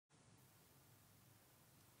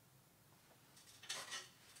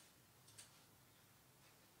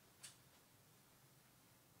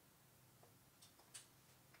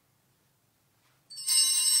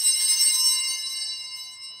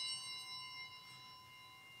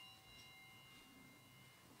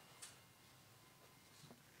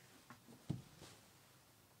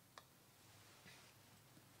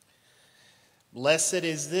Blessed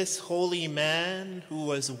is this holy man who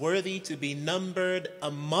was worthy to be numbered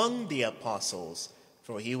among the apostles,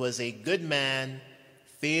 for he was a good man,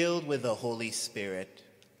 filled with the Holy Spirit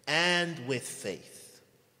and with faith.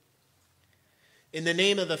 In the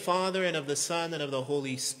name of the Father, and of the Son, and of the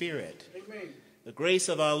Holy Spirit. Amen. The grace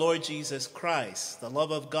of our Lord Jesus Christ, the love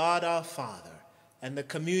of God our Father, and the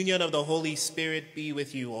communion of the Holy Spirit be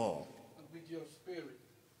with you all. And with your spirit.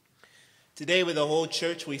 Today with the whole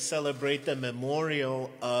church we celebrate the memorial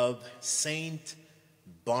of Saint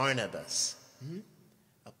Barnabas,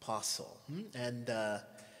 apostle. And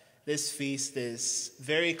this feast is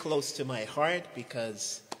very close to my heart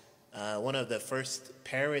because one of the first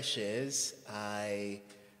parishes I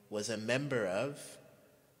was a member of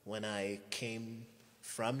when I came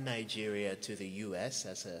from Nigeria to the U.S.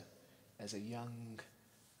 as a young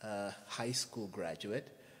high school graduate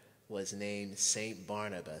was named Saint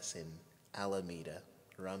Barnabas in Alameda,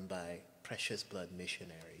 run by Precious Blood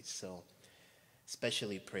Missionaries. So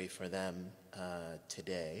especially pray for them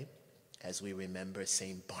today as we remember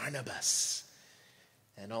Saint Barnabas.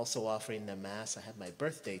 And also offering the Mass. I had my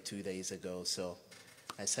birthday 2 days ago, so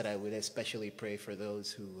I said I would especially pray for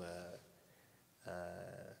those who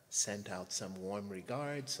sent out some warm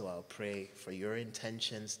regards, so I'll pray for your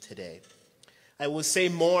intentions today. I will say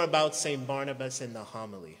more about Saint Barnabas in the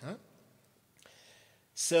homily.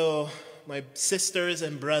 So, my sisters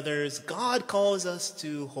and brothers, God calls us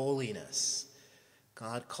to holiness.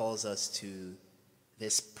 God calls us to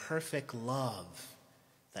this perfect love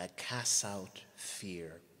that casts out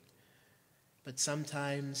fear. But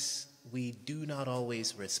sometimes we do not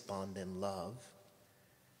always respond in love.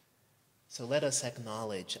 So let us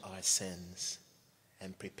acknowledge our sins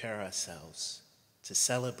and prepare ourselves to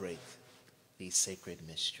celebrate these sacred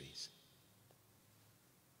mysteries.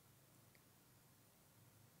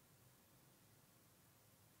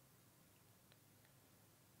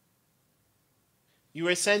 You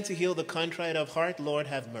were sent to heal the contrite of heart. Lord,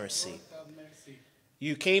 have mercy. Lord, have mercy.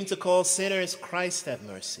 You came to call sinners. Christ, have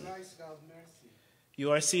mercy. Christ, have mercy. You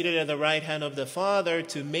are seated at the right hand of the Father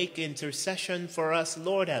to make intercession for us.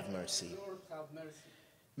 Lord, have mercy. Lord, have mercy.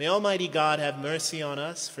 May Almighty God have mercy on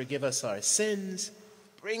us, forgive us our sins,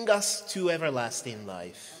 bring us to everlasting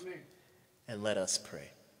life. Amen. And let us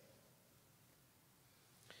pray.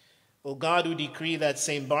 O God, who decree that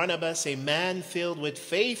Saint Barnabas, a man filled with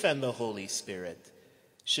faith and the Holy Spirit,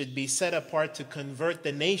 should be set apart to convert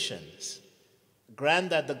the nations,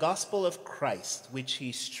 grant that the gospel of Christ, which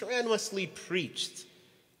he strenuously preached,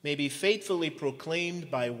 may be faithfully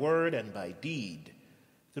proclaimed by word and by deed,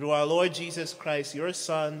 through our Lord Jesus Christ, your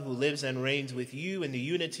Son, who lives and reigns with you in the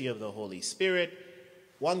unity of the Holy Spirit,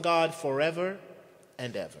 one God forever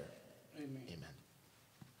and ever. Amen. Amen.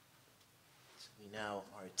 So we now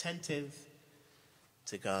are attentive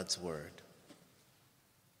to God's word.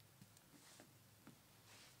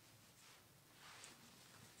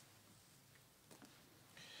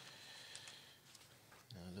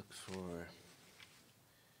 Look for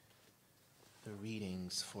the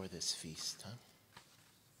readings for this feast.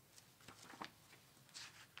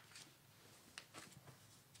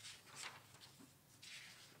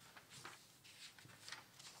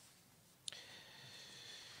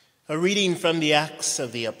 A reading from the Acts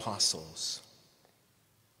of the Apostles.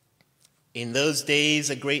 In those days,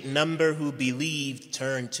 a great number who believed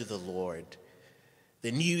turned to the Lord.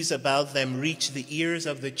 The news about them reached the ears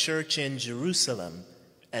of the church in Jerusalem,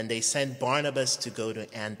 and they sent Barnabas to go to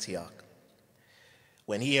Antioch.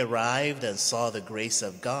 When he arrived and saw the grace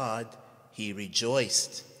of God, he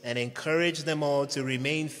rejoiced and encouraged them all to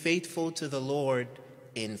remain faithful to the Lord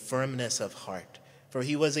in firmness of heart. For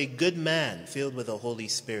he was a good man, filled with the Holy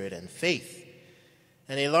Spirit and faith.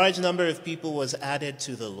 And a large number of people was added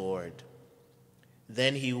to the Lord.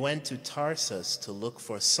 Then he went to Tarsus to look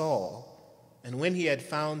for Saul, and when he had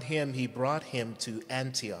found him, he brought him to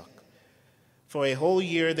Antioch. For a whole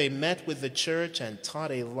year they met with the church and taught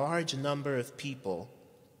a large number of people.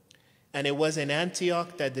 And it was in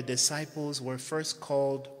Antioch that the disciples were first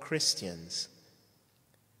called Christians.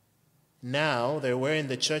 Now there were in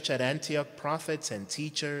the church at Antioch prophets and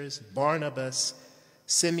teachers, Barnabas,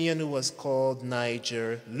 Simeon who was called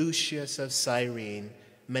Niger, Lucius of Cyrene,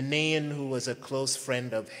 Manaen who was a close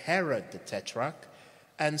friend of Herod the Tetrarch,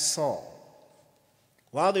 and Saul.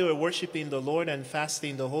 While they were worshiping the Lord and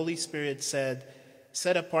fasting, the Holy Spirit said,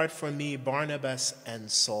 "Set apart for me Barnabas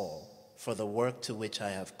and Saul for the work to which I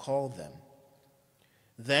have called them."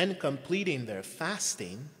 Then, completing their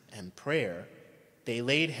fasting and prayer, they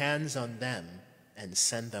laid hands on them and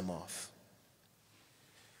sent them off.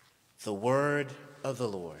 The word of the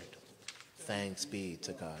Lord. Thanks be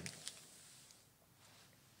to God.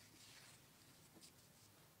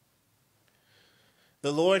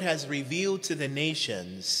 The Lord has revealed to the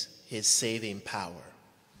nations his saving power.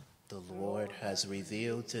 The Lord has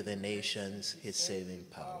revealed to the nations his saving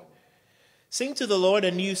power. Sing to the Lord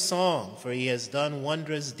a new song, for he has done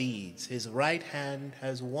wondrous deeds. His right hand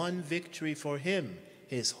has won victory for him,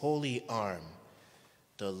 his holy arm.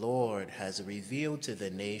 The Lord has revealed to the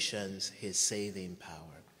nations his saving power.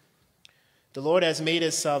 The Lord has made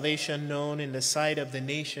his salvation known in the sight of the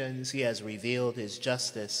nations. He has revealed his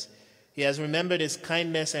justice. He has remembered his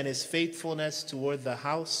kindness and his faithfulness toward the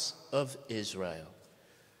house of Israel.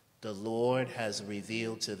 The Lord has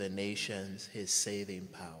revealed to the nations his saving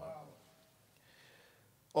power.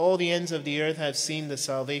 All the ends of the earth have seen the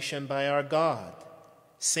salvation by our God.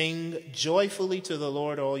 Sing joyfully to the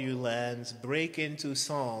Lord, all you lands. Break into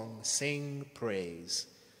song, sing praise.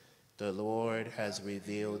 The Lord has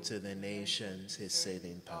revealed to the nations his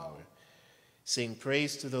saving power. Sing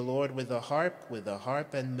praise to the Lord with the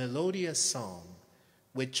harp and melodious song.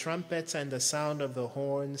 With trumpets and the sound of the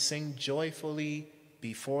horn, sing joyfully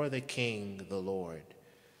before the King, the Lord.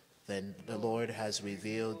 Then the Lord has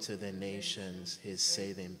revealed to the nations his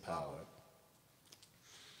saving power.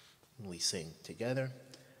 We sing together.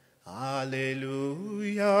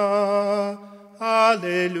 Alleluia,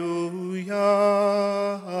 alleluia,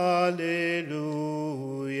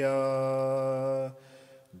 alleluia.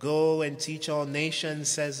 Go and teach all nations,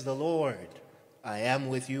 says the Lord. I am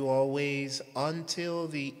with you always until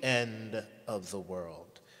the end of the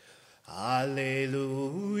world.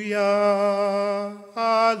 Alleluia,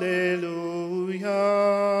 alleluia,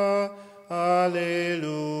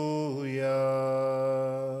 alleluia.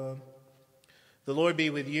 The Lord be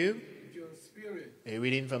with you. With your spirit. A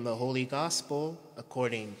reading from the Holy Gospel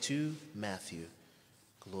according to Matthew.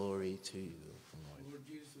 Glory to you, Lord. Lord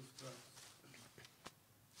Jesus Christ.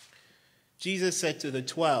 Jesus said to the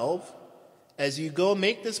 12, as you go,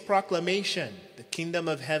 make this proclamation, the kingdom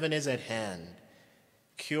of heaven is at hand.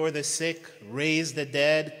 Cure the sick, raise the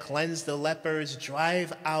dead, cleanse the lepers,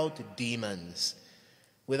 drive out demons.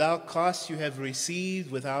 Without cost you have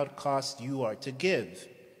received, without cost you are to give.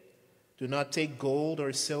 Do not take gold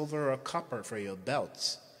or silver or copper for your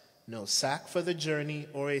belts, no sack for the journey,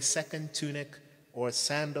 or a second tunic, or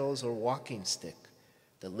sandals or walking stick.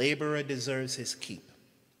 The laborer deserves his keep.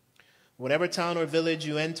 Whatever town or village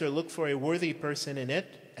you enter, look for a worthy person in it,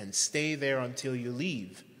 and stay there until you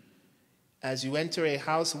leave. As you enter a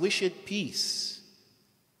house, wish it peace.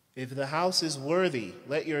 If the house is worthy,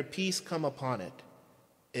 let your peace come upon it.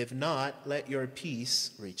 If not, let your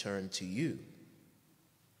peace return to you.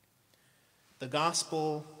 The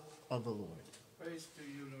Gospel of the Lord. Praise to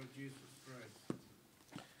you, Lord Jesus Christ.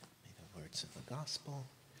 May the words of the Gospel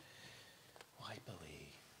wipe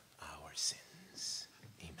away our sins.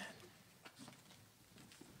 Amen.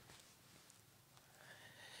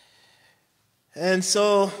 And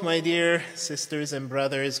so, my dear sisters and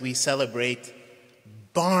brothers, we celebrate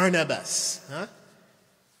Barnabas,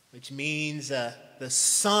 which means the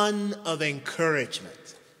son of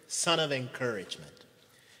encouragement. Son of encouragement.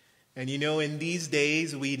 And you know, in these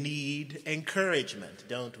days, we need encouragement,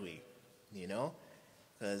 don't we? You know,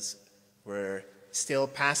 because we're still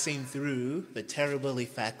passing through the terrible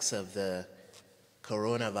effects of the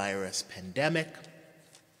coronavirus pandemic.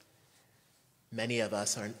 Many of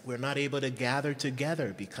us we're not able to gather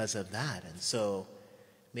together because of that. And so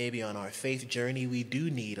maybe on our faith journey, we do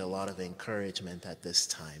need a lot of encouragement at this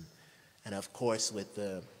time. And of course, with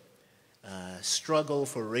the struggle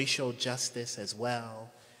for racial justice as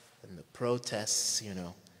well, and the protests, you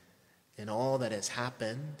know, and all that has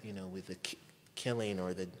happened, you know, with the killing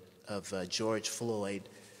of George Floyd,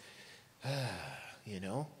 you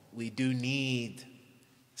know, we do need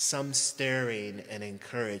some stirring and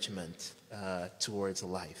encouragement towards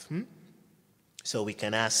life. So we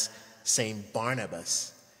can ask Saint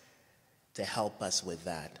Barnabas to help us with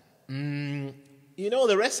that. You know,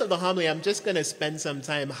 the rest of the homily, I'm just going to spend some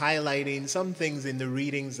time highlighting some things in the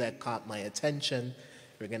readings that caught my attention.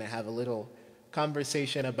 We're going to have a little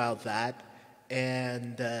conversation about that,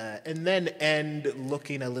 and then end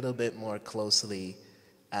looking a little bit more closely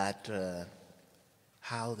at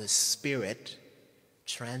how the Spirit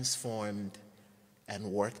transformed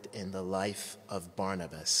and worked in the life of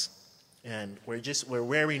Barnabas. And we're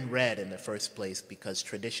wearing red in the first place because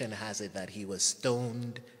tradition has it that he was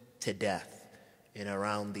stoned to death in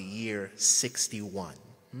around the year 61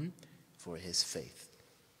 for his faith.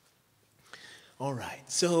 All right,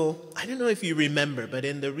 so I don't know if you remember, but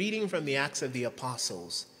in the reading from the Acts of the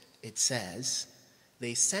Apostles, it says,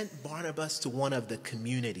 they sent Barnabas to one of the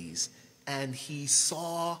communities, and he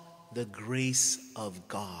saw the grace of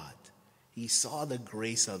God. He saw the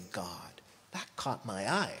grace of God. That caught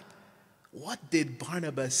my eye. what did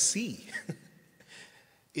Barnabas see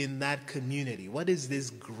in that community? What is this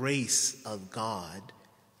grace of God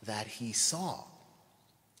that he saw?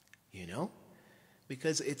 You know?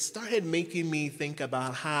 Because it started making me think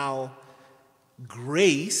about how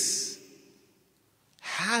grace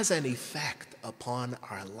has an effect upon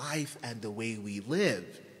our life and the way we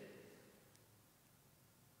live.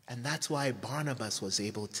 And that's why Barnabas was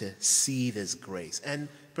able to see this grace. And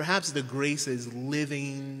perhaps the grace is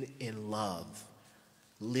living in love,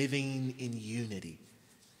 living in unity,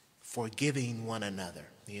 forgiving one another,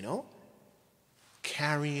 you know,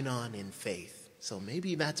 carrying on in faith. So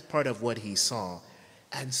maybe that's part of what he saw.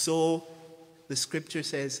 And so the scripture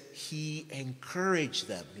says he encouraged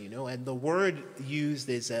them, you know, and the word used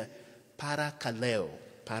is a parakaleo.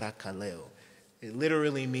 It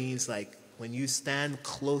literally means like when you stand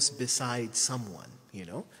close beside someone, you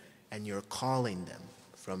know, and you're calling them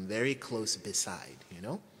from very close beside, you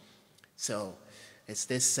know. So it's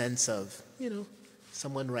this sense of, you know,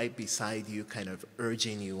 someone right beside you kind of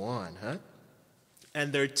urging you on, huh?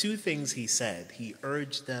 And there are two things he said. He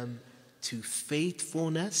urged them to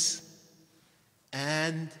faithfulness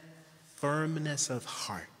and firmness of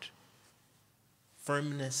heart.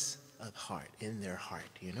 Firmness of heart, in their heart,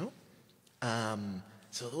 you know?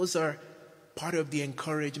 So those are part of the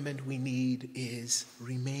encouragement we need is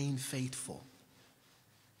remain faithful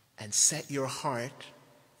and set your heart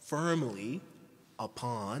firmly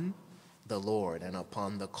upon the Lord and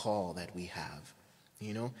upon the call that we have.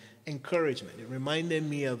 You know, encouragement. It reminded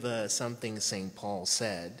me of something St. Paul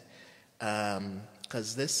said,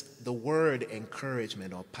 because the word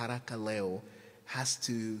encouragement or parakaleo has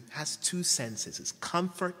two senses. It's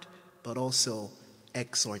comfort, but also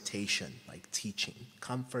exhortation, like teaching.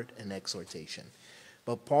 Comfort and exhortation.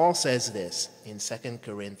 But Paul says this in 2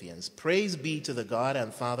 Corinthians, "Praise be to the God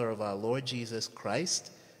and Father of our Lord Jesus Christ,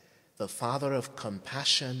 the Father of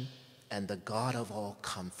compassion and the God of all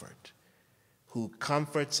comfort, who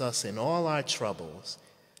comforts us in all our troubles,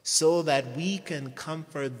 so that we can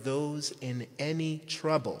comfort those in any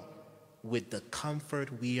trouble with the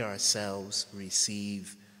comfort we ourselves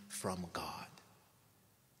receive from God."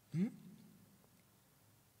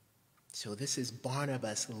 So this is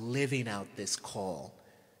Barnabas living out this call.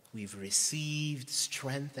 We've received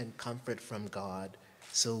strength and comfort from God,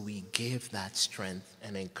 so we give that strength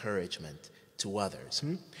and encouragement to others.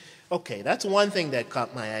 Okay, that's one thing that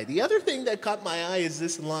caught my eye. The other thing that caught my eye is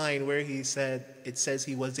this line where it says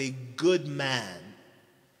he was a good man,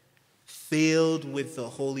 filled with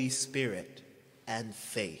the Holy Spirit and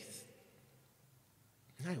faith.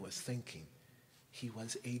 And I was thinking, he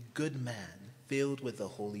was a good man, filled with the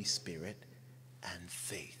Holy Spirit and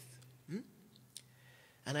faith.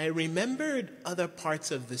 And I remembered other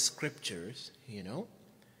parts of the scriptures, you know,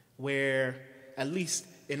 where at least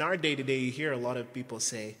in our day-to-day, you hear a lot of people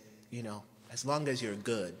say, you know, as long as you're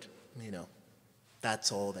good, you know,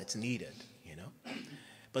 that's all that's needed, you know.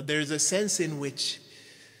 But there's a sense in which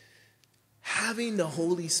having the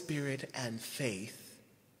Holy Spirit and faith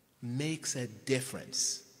makes a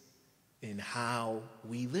difference in how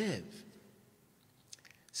we live.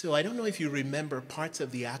 So I don't know if you remember parts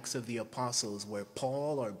of the Acts of the Apostles where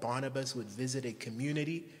Paul or Barnabas would visit a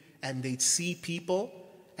community and they'd see people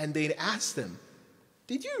and they'd ask them,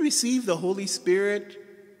 "Did you receive the Holy Spirit?"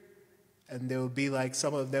 And they would be like,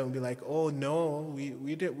 some of them would be like, "Oh no,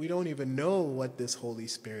 we don't even know what this Holy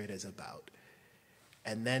Spirit is about."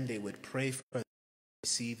 And then they would pray for them to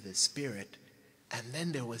receive the Spirit, and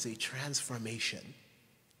then there was a transformation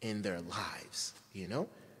in their lives, you know?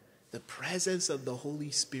 The presence of the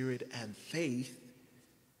Holy Spirit and faith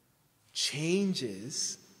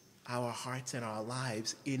changes our hearts and our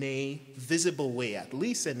lives in a visible way, at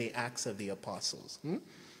least in the Acts of the Apostles.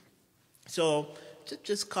 So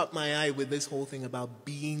just caught my eye with this whole thing about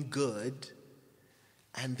being good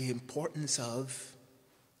and the importance of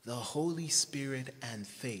the Holy Spirit and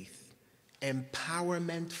faith,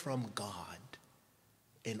 empowerment from God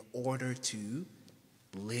in order to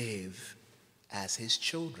live as his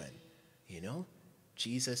children. You know,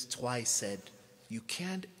 Jesus twice said, you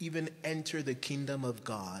can't even enter the kingdom of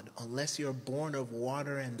God unless you're born of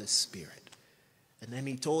water and the Spirit. And then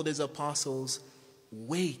he told his apostles,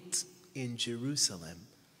 wait in Jerusalem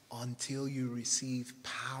until you receive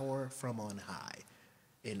power from on high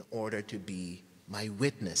in order to be my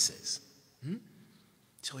witnesses.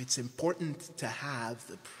 So it's important to have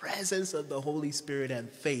the presence of the Holy Spirit and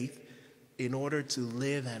faith in order to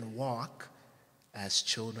live and walk as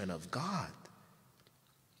children of God.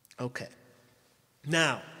 Okay.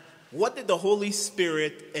 Now, what did the Holy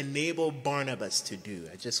Spirit enable Barnabas to do?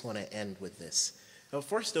 I just want to end with this. Now,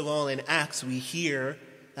 first of all, in Acts, we hear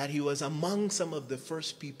that he was among some of the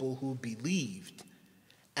first people who believed.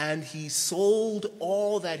 And he sold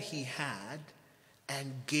all that he had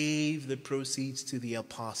and gave the proceeds to the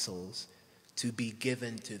apostles to be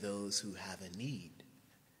given to those who have a need.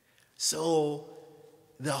 So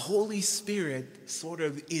the Holy Spirit sort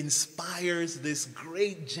of inspires this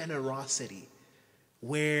great generosity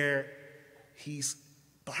where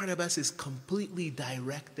Barnabas is completely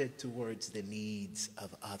directed towards the needs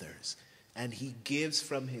of others. And he gives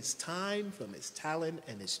from his time, from his talent,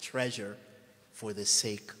 and his treasure for the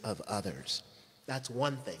sake of others. That's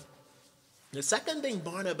one thing. The second thing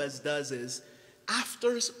Barnabas does is,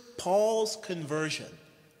 after Paul's conversion,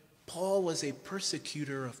 Paul was a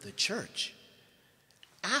persecutor of the church.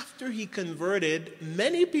 After he converted,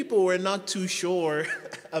 many people were not too sure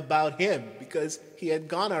about him because he had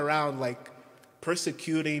gone around like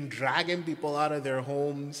persecuting, dragging people out of their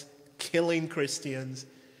homes, killing Christians.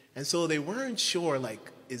 And so they weren't sure,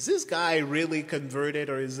 like, is this guy really converted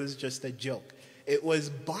or is this just a joke? It was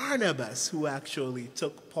Barnabas who actually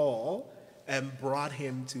took Paul and brought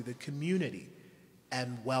him to the community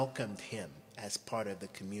and welcomed him as part of the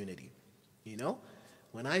community. You know,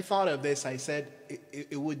 when I thought of this, I said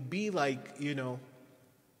it would be like, you know,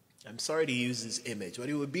 I'm sorry to use this image, but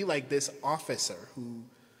it would be like this officer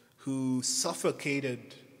who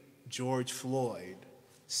suffocated George Floyd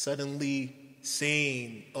suddenly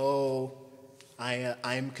saying, oh,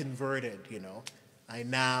 I'm converted, you know. I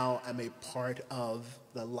now am a part of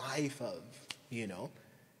the life of, you know,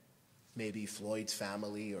 maybe Floyd's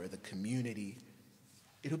family or the community.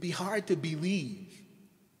 It'll be hard to believe.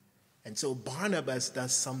 And so Barnabas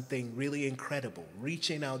does something really incredible,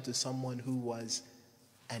 reaching out to someone who was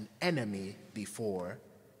an enemy before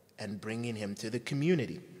and bringing him to the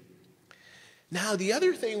community. Now, the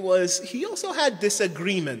other thing was he also had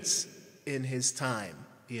disagreements in his time,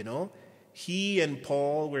 you know. He and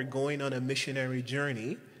Paul were going on a missionary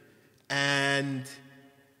journey, and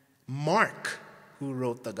Mark, who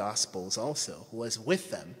wrote the Gospels also, was with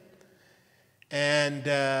them. And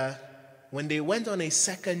when they went on a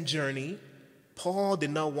second journey, Paul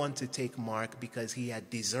did not want to take Mark because he had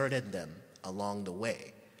deserted them along the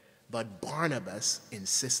way. But Barnabas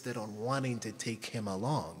insisted on wanting to take him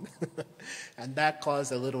along. And that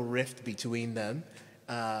caused a little rift between them.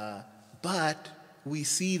 But we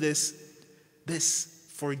see this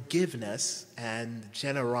forgiveness and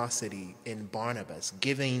generosity in Barnabas,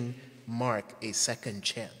 giving Mark a second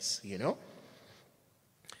chance, you know.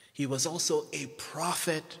 He was also a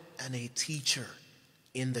prophet and a teacher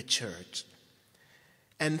in the church.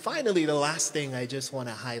 And finally, the last thing I just want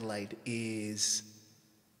to highlight is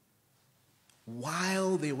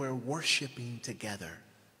while they were worshiping together,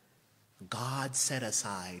 God set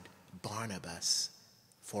aside Barnabas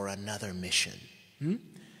for another mission.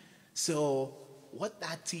 So what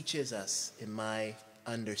that teaches us, in my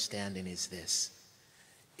understanding, is this.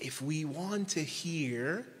 If we want to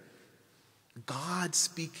hear God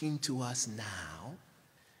speaking to us now,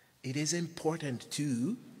 it is important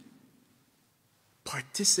to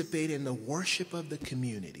participate in the worship of the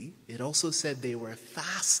community. It also said they were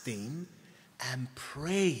fasting and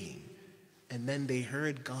praying. And then they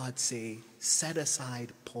heard God say, set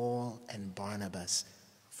aside Paul and Barnabas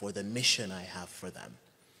for the mission I have for them.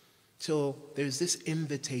 So there's this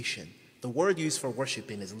invitation. The word used for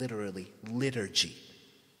worshiping is literally liturgy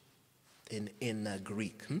in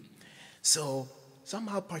Greek. So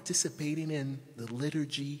somehow participating in the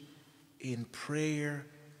liturgy, in prayer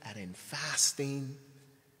and in fasting,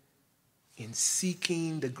 in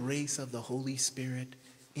seeking the grace of the Holy Spirit,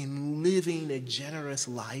 in living a generous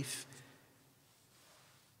life,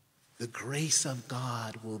 the grace of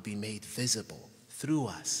God will be made visible through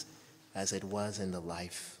us as it was in the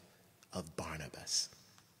life of Barnabas.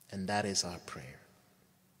 And that is our prayer.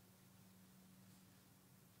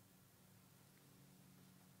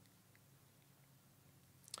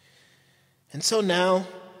 And so now,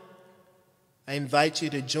 I invite you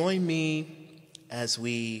to join me as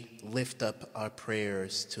we lift up our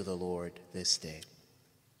prayers to the Lord this day.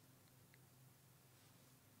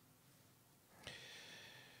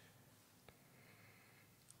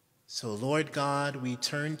 So, Lord God, we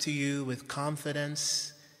turn to you with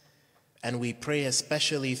confidence, and we pray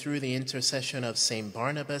especially through the intercession of St.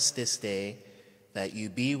 Barnabas this day that you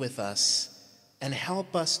be with us and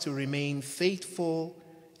help us to remain faithful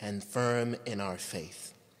and firm in our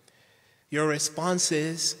faith. Your response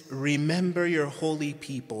is, remember your holy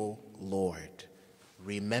people, Lord.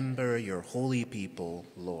 Remember your holy people,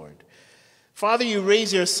 Lord. Father, you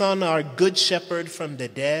raise your Son, our good shepherd, from the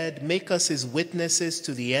dead. Make us his witnesses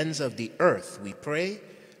to the ends of the earth, we pray.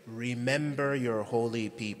 Remember your holy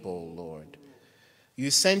people, Lord. You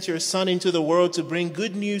sent your Son into the world to bring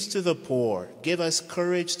good news to the poor. Give us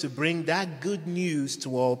courage to bring that good news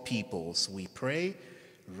to all peoples, we pray.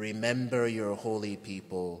 Remember your holy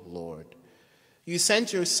people, Lord. You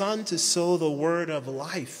sent your Son to sow the word of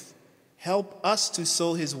life. Help us to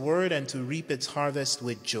sow his word and to reap its harvest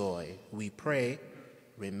with joy, we pray.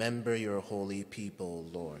 Remember your holy people,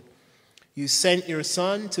 Lord. You sent your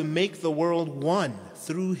Son to make the world one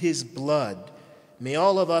through his blood. May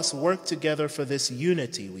all of us work together for this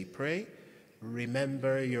unity, we pray.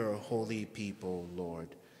 Remember your holy people, Lord.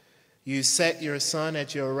 You set your Son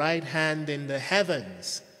at your right hand in the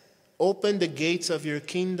heavens. Open the gates of your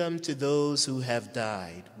kingdom to those who have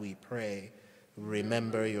died, we pray.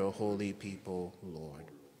 Remember your holy people, Lord.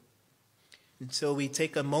 And so we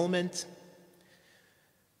take a moment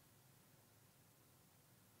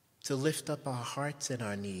to lift up our hearts and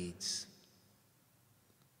our needs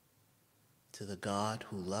to the God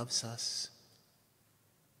who loves us,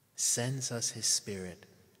 sends us his Spirit,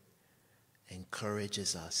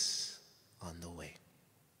 encourages us on the way.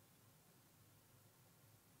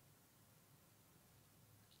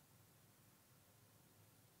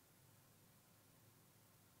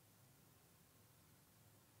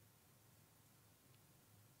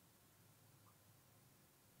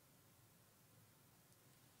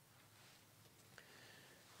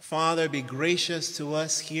 Father, be gracious to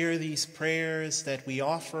us. Hear these prayers that we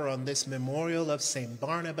offer on this memorial of St.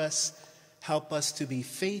 Barnabas. Help us to be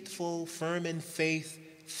faithful, firm in faith,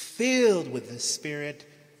 filled with the Spirit,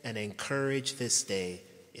 and encouraged this day.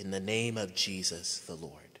 In the name of Jesus the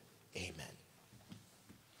Lord. Amen.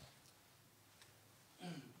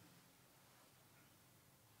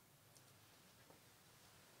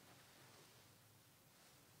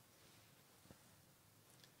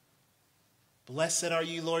 Blessed are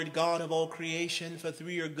you, Lord God of all creation, for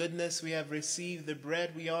through your goodness we have received the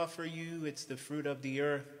bread we offer you. It's the fruit of the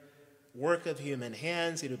earth, work of human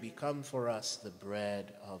hands. It will become for us the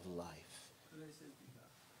bread of life.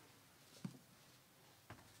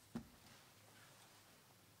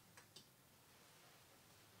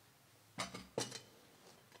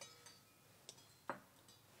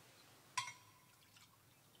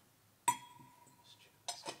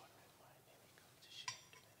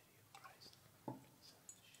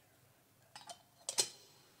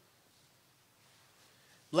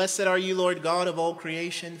 Blessed are you, Lord God of all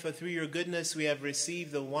creation, for through your goodness we have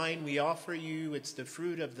received the wine we offer you. It's the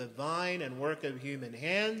fruit of the vine and work of human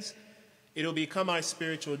hands. It will become our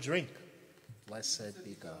spiritual drink. Blessed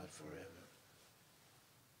be God forever.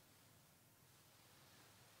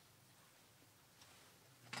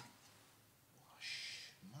 Wash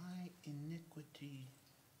my iniquity,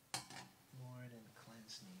 Lord, and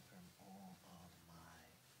cleanse me from all of my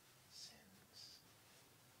sins.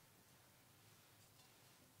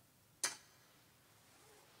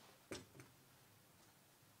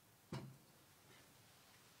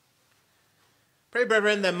 Pray,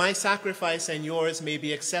 brethren, that my sacrifice and yours may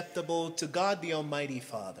be acceptable to God the Almighty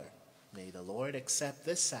Father. May the Lord accept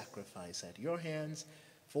this sacrifice at your hands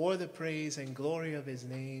for the praise and glory of his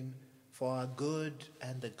name, for our good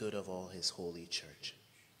and the good of all his holy church.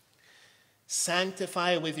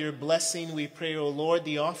 Sanctify with your blessing, we pray, O Lord,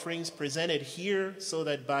 the offerings presented here, so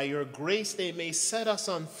that by your grace they may set us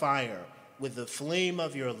on fire with the flame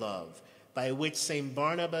of your love, by which St.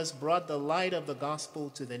 Barnabas brought the light of the gospel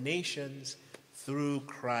to the nations, through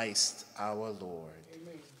Christ our Lord.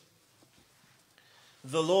 Amen.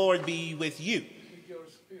 The Lord be with you. With your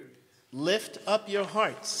spirit. Lift up your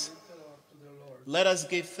hearts. Lift it up to the Lord. Let us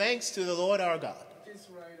give thanks to the Lord our God. It is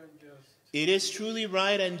right and just. It is truly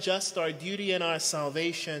right and just, our duty and our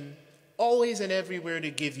salvation, always and everywhere to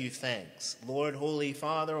give you thanks, Lord, Holy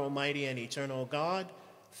Father, Almighty and eternal God,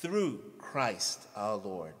 through Christ our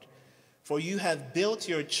Lord. For you have built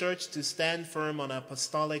your church to stand firm on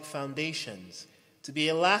apostolic foundations, to be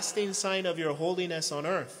a lasting sign of your holiness on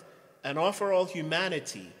earth, and offer all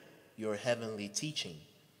humanity your heavenly teaching.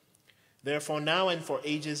 Therefore, now and for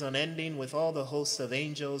ages unending, with all the hosts of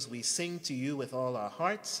angels, we sing to you with all our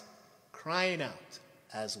hearts, crying out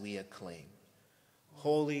as we acclaim.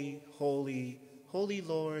 Holy, holy, holy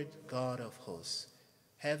Lord, God of hosts,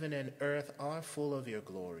 heaven and earth are full of your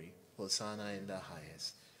glory. Hosanna in the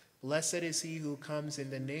highest. Blessed is he who comes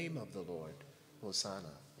in the name of the Lord.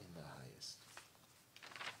 Hosanna in the highest.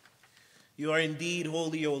 You are indeed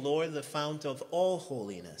holy, O Lord, the fount of all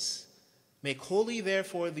holiness. Make holy,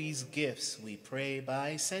 therefore, these gifts, we pray,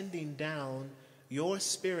 by sending down your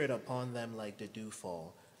Spirit upon them like the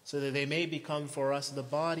dewfall, so that they may become for us the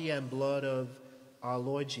body and blood of our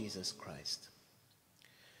Lord Jesus Christ.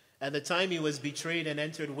 At the time he was betrayed and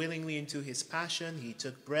entered willingly into his passion, he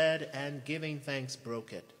took bread and, giving thanks,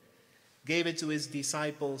 broke it, gave it to his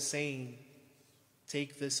disciples, saying,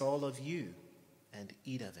 "Take this, all of you, and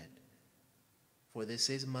eat of it, for this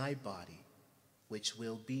is my body, which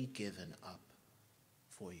will be given up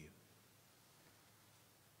for you."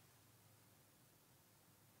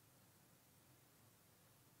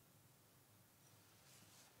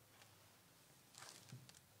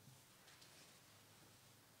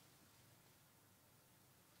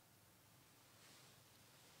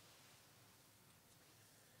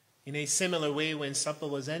 In a similar way, when supper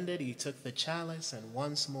was ended, he took the chalice, and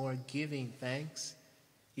once more giving thanks,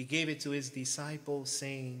 he gave it to his disciples,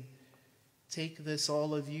 saying, "Take this,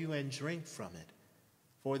 all of you, and drink from it,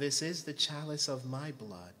 for this is the chalice of my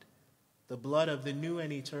blood, the blood of the new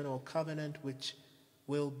and eternal covenant, which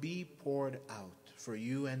will be poured out for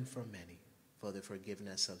you and for many for the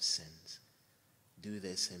forgiveness of sins. Do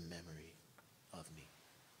this in memory of me."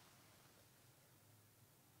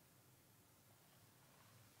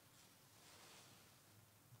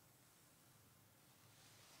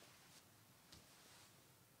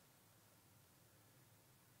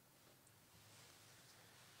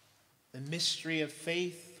 The mystery of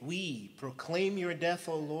faith, we proclaim your death,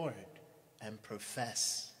 O Lord, and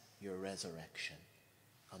profess your resurrection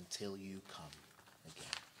until you come again.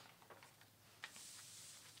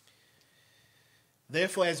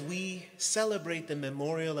 Therefore, as we celebrate the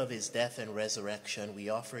memorial of his death and resurrection, we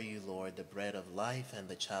offer you, Lord, the bread of life and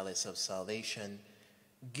the chalice of salvation,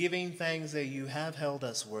 giving thanks that you have held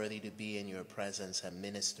us worthy to be in your presence and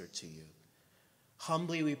minister to you.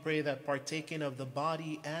 Humbly we pray that, partaking of the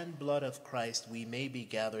body and blood of Christ, we may be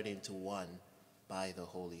gathered into one by the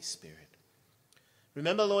Holy Spirit.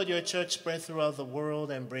 Remember, Lord, your church spread throughout the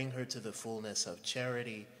world and bring her to the fullness of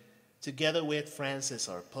charity, together with Francis,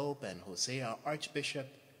 our Pope, and Jose, our Archbishop,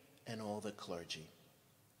 and all the clergy.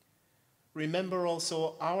 Remember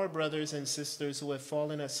also our brothers and sisters who have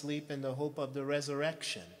fallen asleep in the hope of the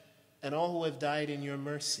resurrection, and all who have died in your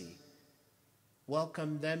mercy.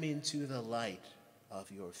 Welcome them into the light of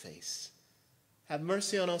your face. Have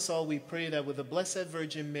mercy on us all, we pray, that with the Blessed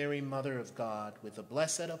Virgin Mary, Mother of God, with the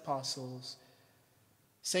blessed apostles,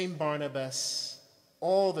 Saint Barnabas,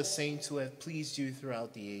 all the saints who have pleased you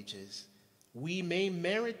throughout the ages, we may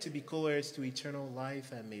merit to be co-heirs to eternal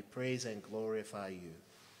life and may praise and glorify you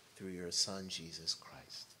through your Son, Jesus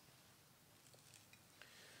Christ.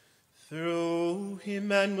 Through him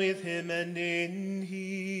and with him and in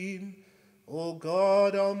him, O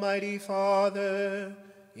God, Almighty Father,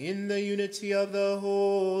 in the unity of the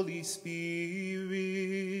Holy Spirit,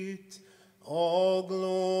 all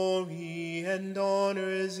glory and honor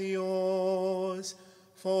is yours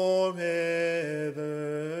forever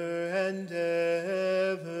and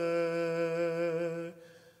ever.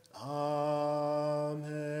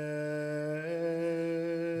 Amen.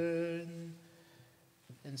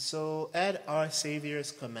 And so, at our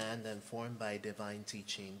Savior's command and formed by divine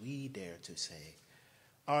teaching, we dare to say,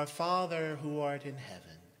 "Our Father who art in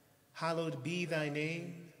heaven, hallowed be thy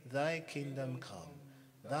name. Thy kingdom come.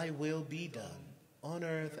 Thy will be done, on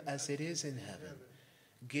earth as it is in heaven.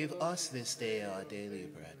 Give us this day our daily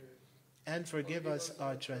bread, and forgive us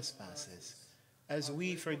our trespasses, as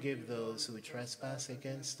we forgive those who trespass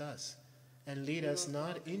against us. And lead us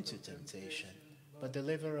not into temptation, but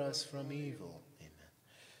deliver us from evil."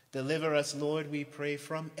 Deliver us, Lord, we pray,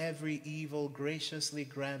 from every evil. Graciously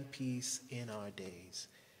grant peace in our days,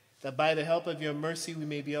 that by the help of your mercy we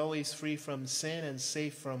may be always free from sin and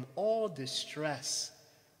safe from all distress,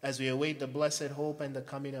 as we await the blessed hope and the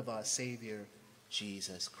coming of our Savior,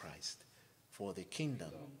 Jesus Christ. For the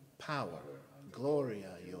kingdom, power, glory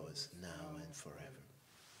are yours now and forever.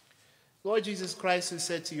 Lord Jesus Christ, who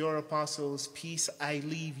said to your apostles, "Peace I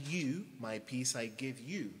leave you, my peace I give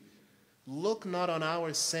you," look not on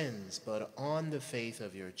our sins, but on the faith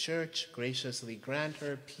of your church. Graciously grant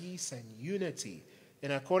her peace and unity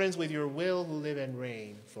in accordance with your will, who live and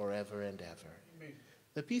reign forever and ever. Amen.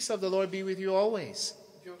 The peace of the Lord be with you always.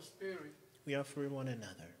 Your spirit. We offer one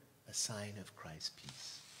another a sign of Christ's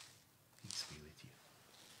peace. Peace be with you.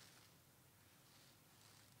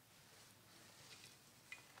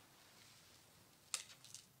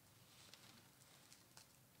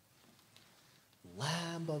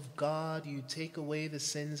 Lamb of God, you take away the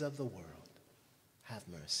sins of the world. Have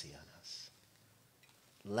mercy on us.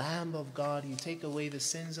 Lamb of God, you take away the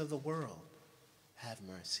sins of the world. Have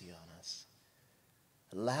mercy on us.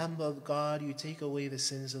 Lamb of God, you take away the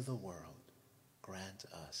sins of the world. Grant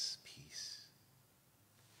us peace.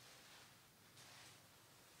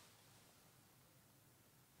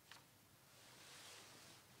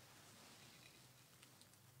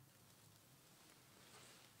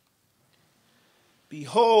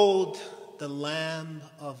 Behold the Lamb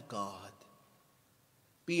of God.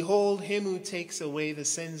 Behold him who takes away the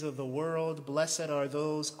sins of the world. Blessed are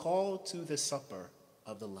those called to the supper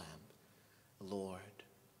of the Lamb. Lord,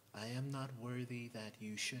 I am not worthy that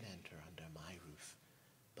you should enter under my roof,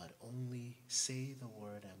 but only say the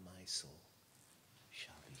word and my soul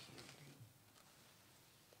shall be healed.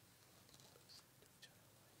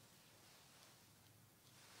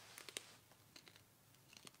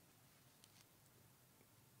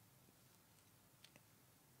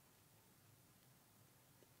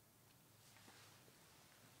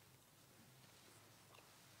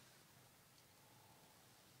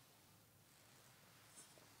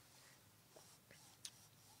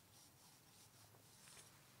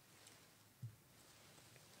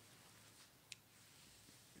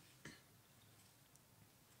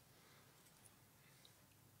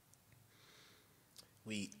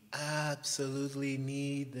 We absolutely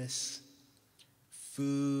need this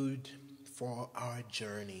food for our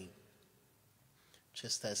journey,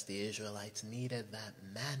 just as the Israelites needed that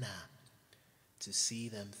manna to see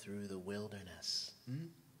them through the wilderness. And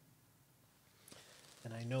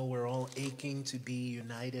I know we're all aching to be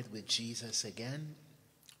united with Jesus again,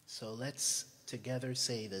 so let's together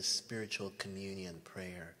say this spiritual communion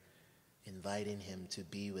prayer, inviting him to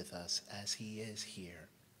be with us as he is here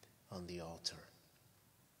on the altar.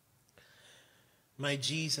 My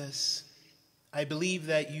Jesus, I believe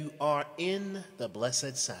that you are in the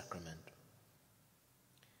Blessed Sacrament.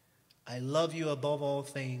 I love you above all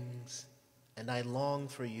things, and I long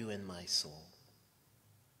for you in my soul.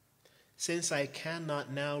 Since I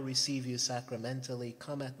cannot now receive you sacramentally,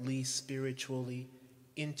 come at least spiritually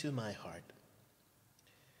into my heart.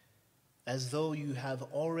 As though you have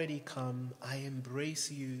already come, I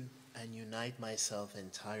embrace you and unite myself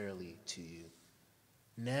entirely to you.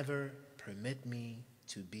 Never permit me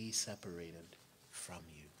to be separated from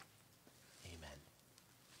you. Amen.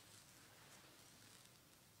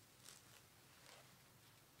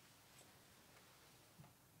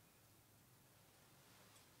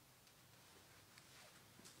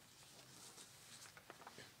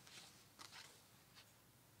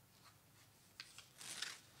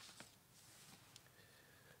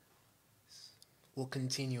 We'll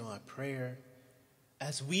continue our prayer.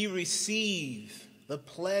 As we receive the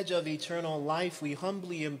pledge of eternal life, we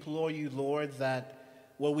humbly implore you, Lord,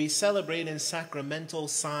 that what we celebrate in sacramental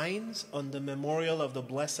signs on the memorial of the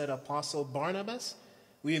blessed apostle Barnabas,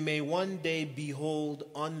 we may one day behold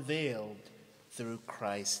unveiled through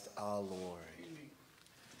Christ our Lord.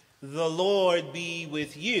 The Lord be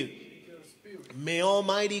with you. May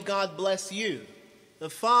Almighty God bless you, the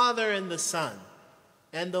Father and the Son,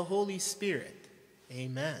 and the Holy Spirit.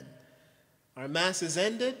 Amen. Our Mass is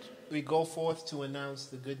ended. We go forth to announce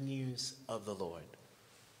the good news of the Lord.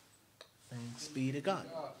 Thanks be to God.